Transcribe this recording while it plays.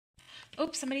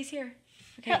Oops, somebody's here.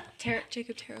 Okay,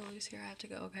 Jacob Terrell's here. I have to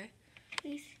go, okay?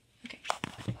 Please. Okay.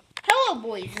 Hello,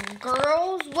 boys and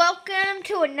girls. Welcome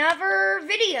to another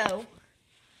video.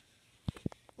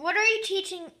 What are you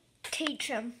teach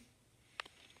them?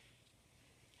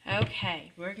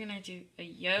 Okay, we're going to do a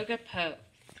yoga pose.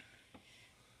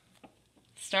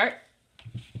 Start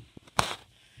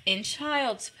in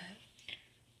child's pose.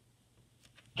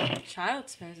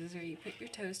 Child's pose is where you put your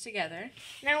toes together.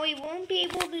 Now, we won't be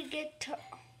able to get to...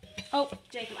 Oh,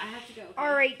 Jacob, I have to go. Okay?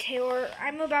 All right, Taylor.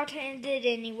 I'm about to end it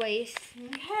anyways.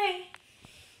 Okay.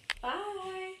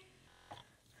 Bye.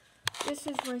 This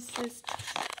is my sister.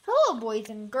 Hello, boys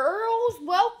and girls.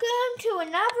 Welcome to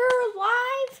another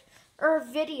live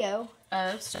video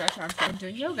Of Stretch Armstrong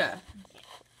doing yoga.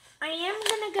 I am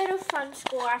gonna go to fun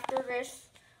school after this.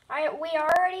 We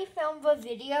already filmed a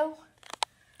video.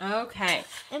 Okay.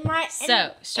 And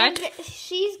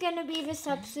she's gonna be the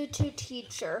substitute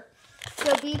teacher.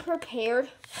 So be prepared.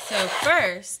 So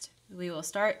first, we will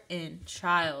start in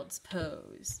child's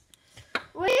pose.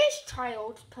 What is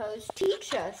child's pose?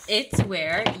 Teach us. It's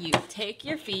where you take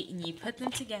your feet and you put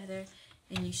them together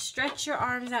and you stretch your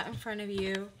arms out in front of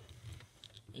you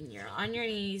and you're on your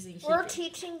knees and We're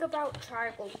teaching about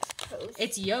child's pose.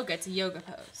 It's yoga. It's a yoga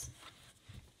pose.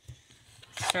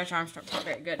 Stretch Armstrong's not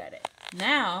very good at it.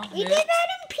 Now we did that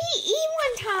in PE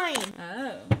one time.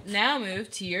 Oh, now move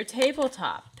to your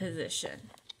tabletop position.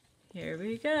 Here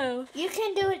we go. You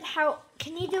can do it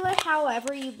Can you do it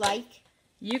however you like?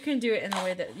 You can do it in the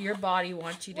way that your body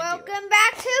wants you to do it. Welcome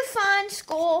back to fun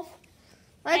school.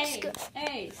 Let's go.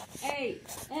 Hey.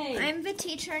 I'm the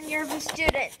teacher and you're the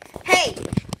student. Hey.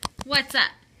 What's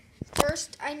up?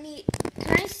 First, can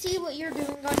I see what you're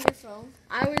doing on your phone?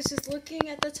 I was just looking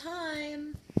at the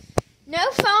time.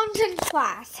 No phones in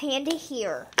class. Hand it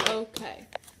here. Okay.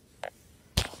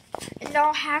 And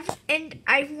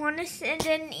I want to send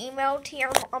an email to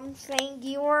your mom saying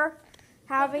you are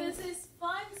having. This is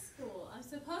fun school. I'm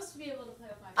supposed to be able to play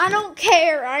with my friends. I don't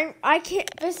care. I can't.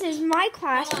 This is my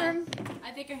classroom.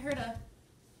 I think I heard a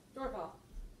doorbell.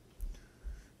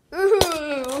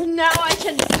 Ooh, now I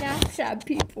can Snapchat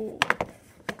people.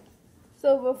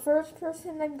 So the first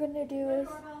person I'm gonna do is.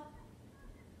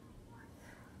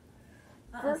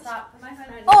 Stop. My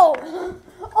phone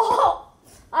Oh!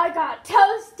 I got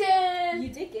toasted. You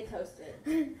did get toasted.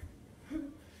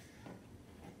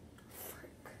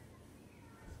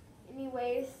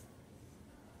 Anyways,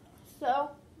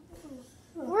 so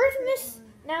where's Miss?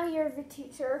 Now you're the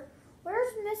teacher.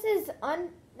 Where's Mrs.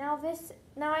 Now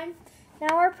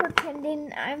we're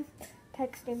pretending I'm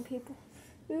texting people.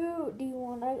 Ooh, do you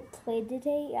want to play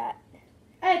today yet?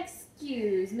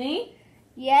 Excuse me?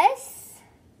 Yes?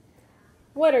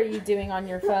 What are you doing on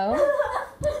your phone?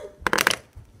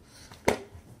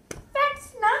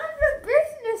 That's none of your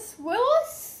business,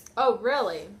 Willis. Oh,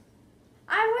 really?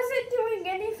 I wasn't doing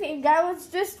anything. I was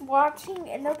just watching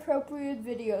inappropriate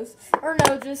videos. Or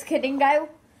no, just kidding.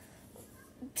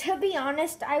 To be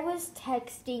honest, I was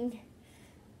texting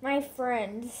my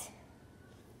friends.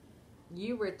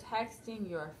 You were texting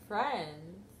your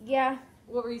friend? Yeah.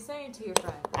 What were you saying to your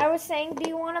friend? I was saying, do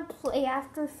you want to play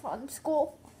after fun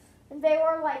school? And they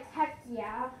were like, heck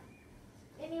yeah.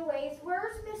 Anyways,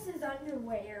 where's Mrs.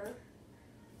 Underwear?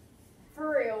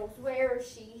 For reals, where is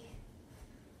she?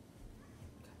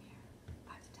 Come here.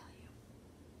 I have to tell you.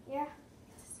 Yeah.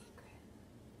 It's a secret.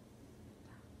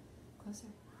 Closer.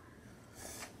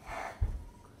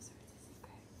 Closer. It's a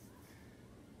secret.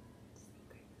 It's a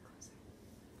secret. Closer.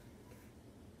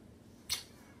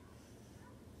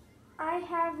 I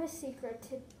have a secret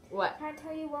to... What? Can I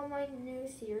tell you what my new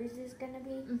series is going to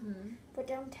be? Mm-hmm. But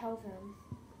don't tell them.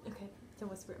 Okay. Don't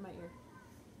whisper it in my ear.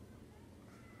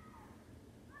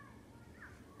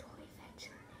 Toy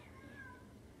veterinarian.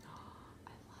 I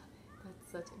love it.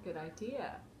 That's such a good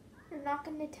idea. You're not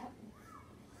going to tell them.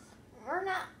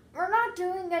 We're not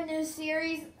doing a new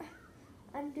series.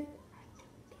 I'm doing it tomorrow.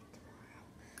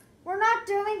 We're not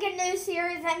doing a new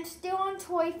series. I'm still on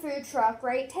Toy Food Truck,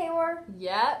 right, Taylor?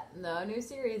 Yep. No new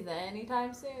series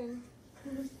anytime soon.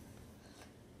 We'll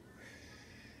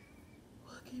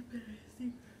keep it a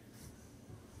secret.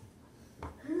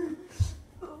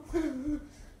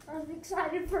 I'm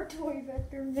excited for Toy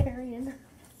Veterinarian.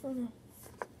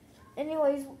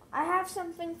 Anyways, I have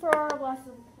something for our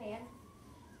lesson plan.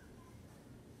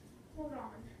 Hold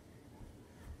on.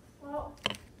 Well,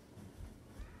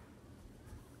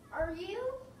 are you?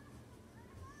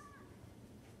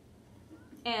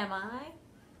 Am I?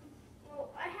 Well,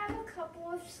 I have a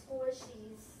couple of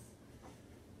squishies.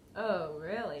 Oh,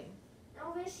 really?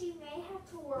 Although she may have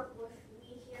to work with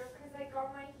me here because I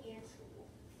got my hands full.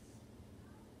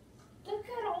 Look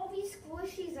at all these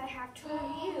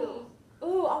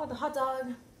the hot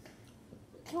dog.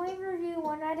 Can we review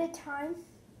one at a time?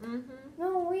 Mm-hmm.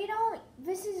 No, we don't.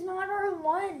 This is not our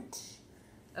lunch.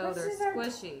 Oh, This they're is our-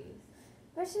 squishies.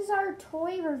 This is our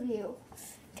toy review.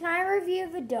 Can I review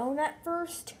the donut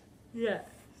first? Yeah.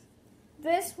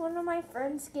 This one of my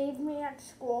friends gave me at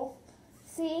school.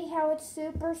 See how it's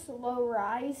super slow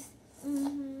rise?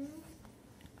 Mm-hmm.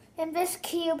 And this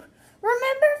cube.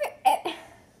 Remember,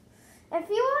 if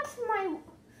you watch my...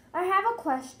 I have a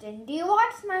question. Do you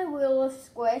watch my Wheel of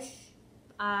Squish?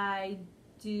 I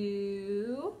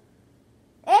do.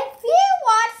 If you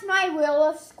watch my Wheel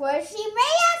of Squish, you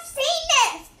may have seen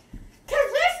this.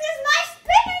 Because this is my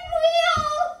spinning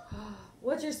wheel.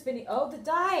 What's your spinning? Oh, the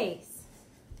dice.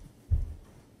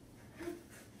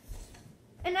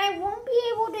 And I won't be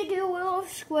able to do Wheel of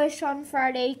Squish on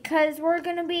Friday because we're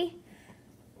going to be...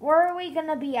 Where are we going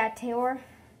to be at, Taylor?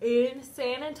 In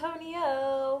San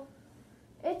Antonio.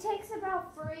 It takes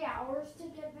about 3 hours to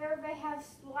get there. They have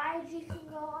slides you can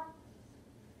go on.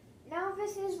 Now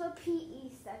this is the PE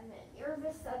segment. You're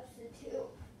the substitute.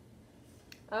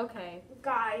 Okay.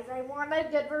 Guys, I want a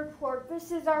good report.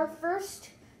 This is our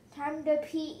first time to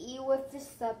PE with the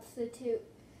substitute.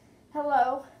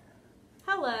 Hello.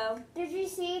 Hello. Did you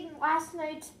see last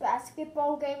night's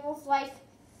basketball game was like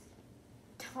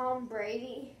Tom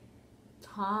Brady?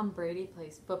 Tom Brady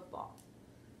plays football.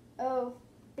 Oh,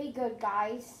 be good,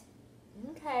 guys.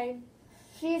 Okay.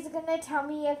 She's gonna tell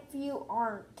me if you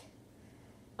aren't.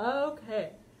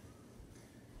 Okay.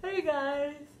 Hey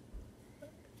guys.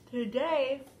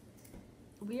 Today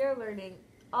we are learning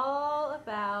all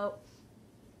about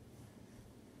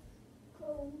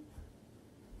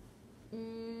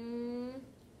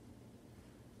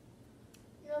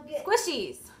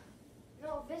squishies.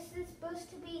 No, this is supposed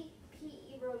to be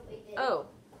PE related. Oh.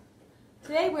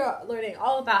 Today we're learning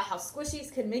all about how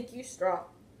squishies can make you strong.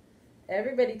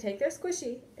 Everybody take their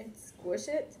squishy and squish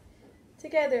it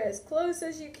together as close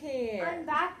as you can. I'm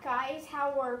back, guys.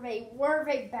 How were they? Were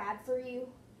they bad for you?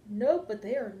 Nope, but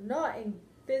they are not in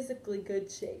physically good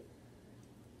shape.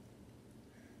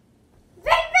 They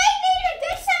need to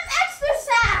do some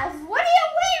exercise. What are you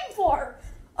waiting for?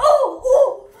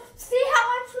 Oh, see how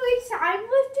much we time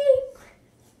lifting?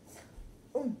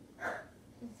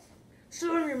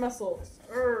 Show them your muscles.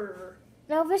 Urgh.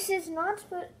 No, this is not.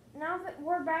 But now that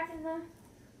we're back in the,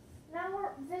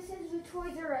 this is the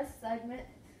Toys R Us segment.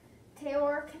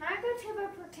 Taylor, can I go to the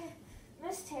pretend?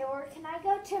 Miss Taylor, can I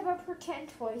go to the pretend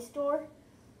toy store?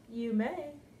 You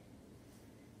may.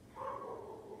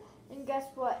 And guess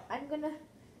what?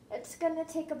 It's gonna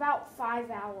take about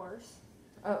 5 hours.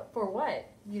 For what?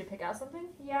 You to pick out something?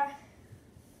 Yeah.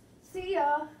 See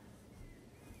ya.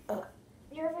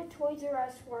 You're the Toys R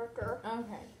Us worker.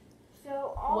 Okay.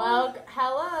 So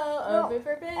hello. Open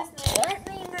for business. Let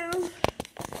me move.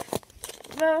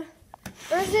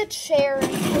 There's a chair in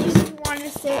case you want to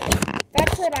sit.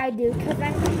 That's what I do because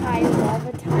I'm tired all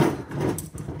the time.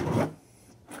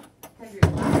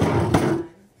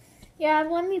 Yeah,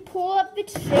 let me pull up the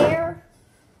chair.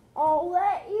 I'll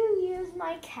let you use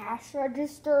my cash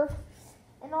register.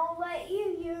 And I'll let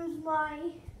you use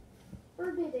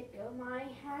where did it go? My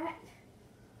hat.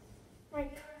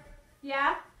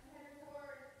 Yeah?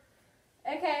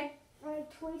 Okay. My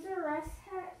Toys R Us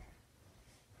hat.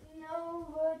 You know,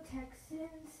 the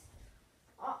Texans.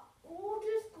 We'll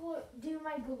just do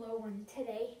my glow one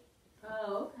today.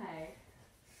 Oh, okay.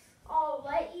 I'll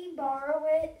let you borrow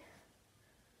it.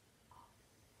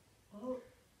 Oh.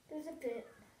 There's a bit.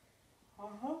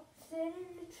 Uh-huh. Sit in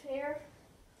the chair.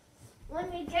 Let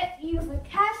me get you the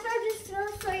cash register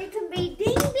so you can be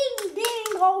ding, ding,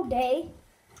 ding all day.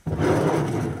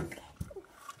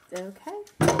 Okay.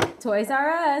 Toys R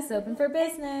Us, open for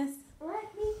business.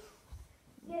 Let me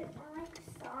get my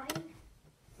sign.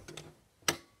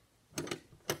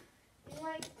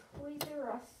 My Toys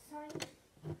R Us sign.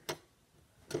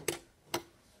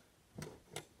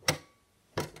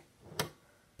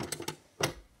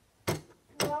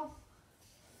 Well,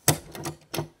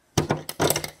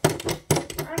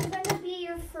 I'm gonna be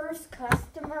your first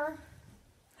customer.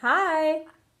 Hi.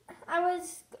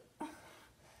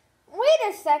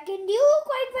 Wait a second, you look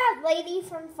like that lady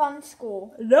from Fun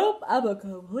School. Nope, I'm a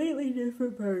completely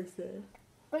different person.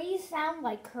 But you sound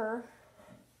like her.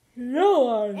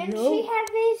 No, I And don't. she has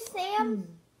the same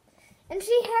and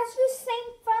she has the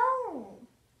same phone.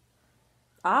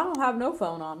 I don't have no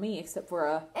phone on me except for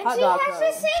a And hot she dog has phone.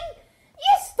 the same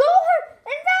you stole her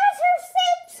and that was her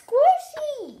same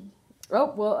squishy.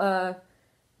 Oh, well,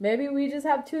 maybe we just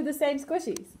have two of the same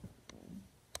squishies.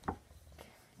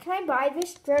 Can I buy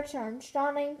this Stretch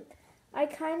Armstrong? I'm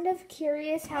kind of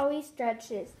curious how he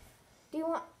stretches. Do you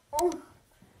want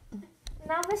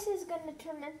Now this is gonna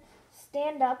turn and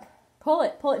stand up. Pull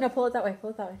it. No, pull it that way.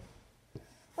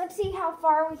 Let's see how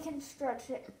far we can stretch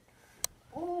it.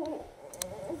 Oh,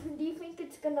 do you think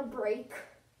it's gonna break?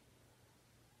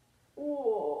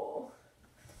 Oh,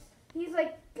 he's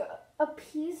like a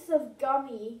piece of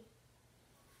gummy.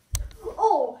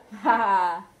 Oh,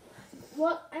 Ha.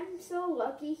 well, I'm so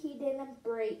lucky he didn't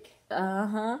break.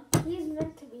 Uh-huh. He's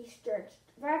meant to be stretched.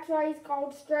 That's why he's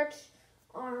called Stretch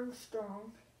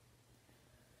Armstrong.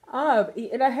 Oh,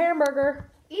 eating a hamburger.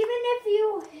 Even if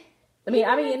you...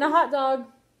 I'm eating a hot dog.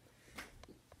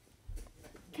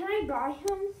 Can I buy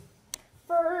him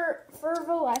for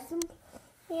the lesson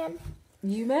plan?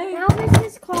 You may. Now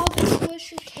this is called the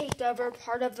Squishy Takeover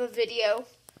part of the video.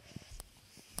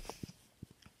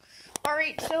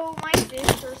 Alright, so my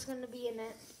sister's going to be in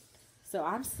it. So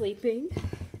I'm sleeping.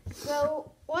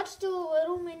 So let's do a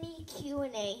little mini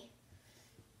Q&A.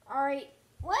 Alright,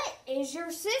 what is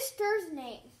your sister's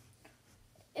name?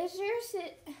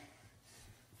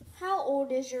 How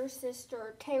old is your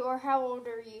sister? Taylor, how old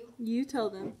are you? You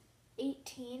tell them.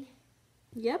 18.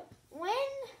 Yep. When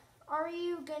are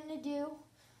you going to do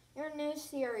your new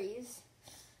series?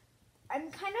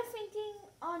 I'm kind of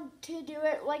thinking to do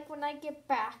it like when I get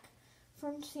back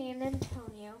from San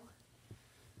Antonio.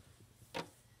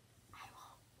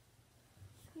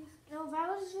 No, that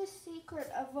was the secret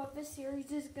of what the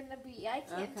series is going to be. I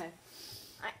can't. Okay.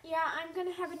 I'm going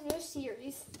to have a new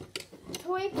series.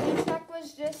 Toy Paycheck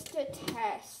was just a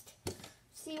test.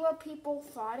 See what people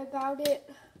thought about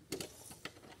it.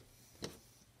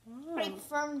 Oh. Like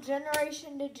from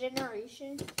generation to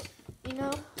generation, you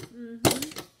know?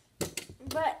 Mm-hmm.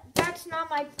 But that's not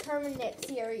my permanent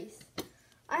series.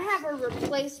 I have a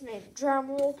replacement. Drum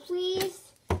roll,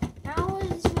 please. Now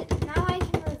I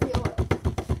can reveal it.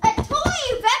 A toy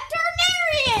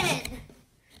veterinarian!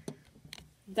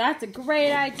 That's a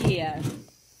great idea.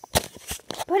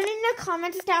 Put in the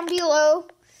comments down below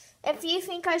if you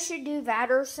think I should do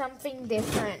that or something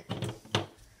different.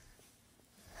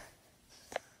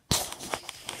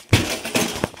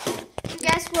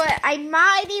 Guess what? I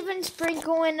might even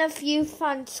sprinkle in a few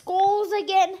fun skulls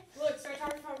again. Look, Stretch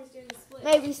Armstrong was doing the split.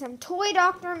 Maybe some Toy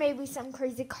Doctor, maybe some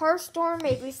Crazy Car Store,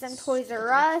 maybe some Toys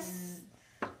R Us,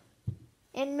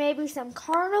 and maybe some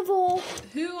Carnival.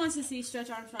 Who wants to see Stretch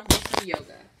Armstrong do some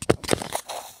yoga?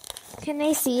 Can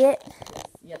they see it?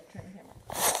 Yep, turn the camera.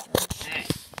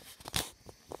 Alright.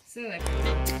 So,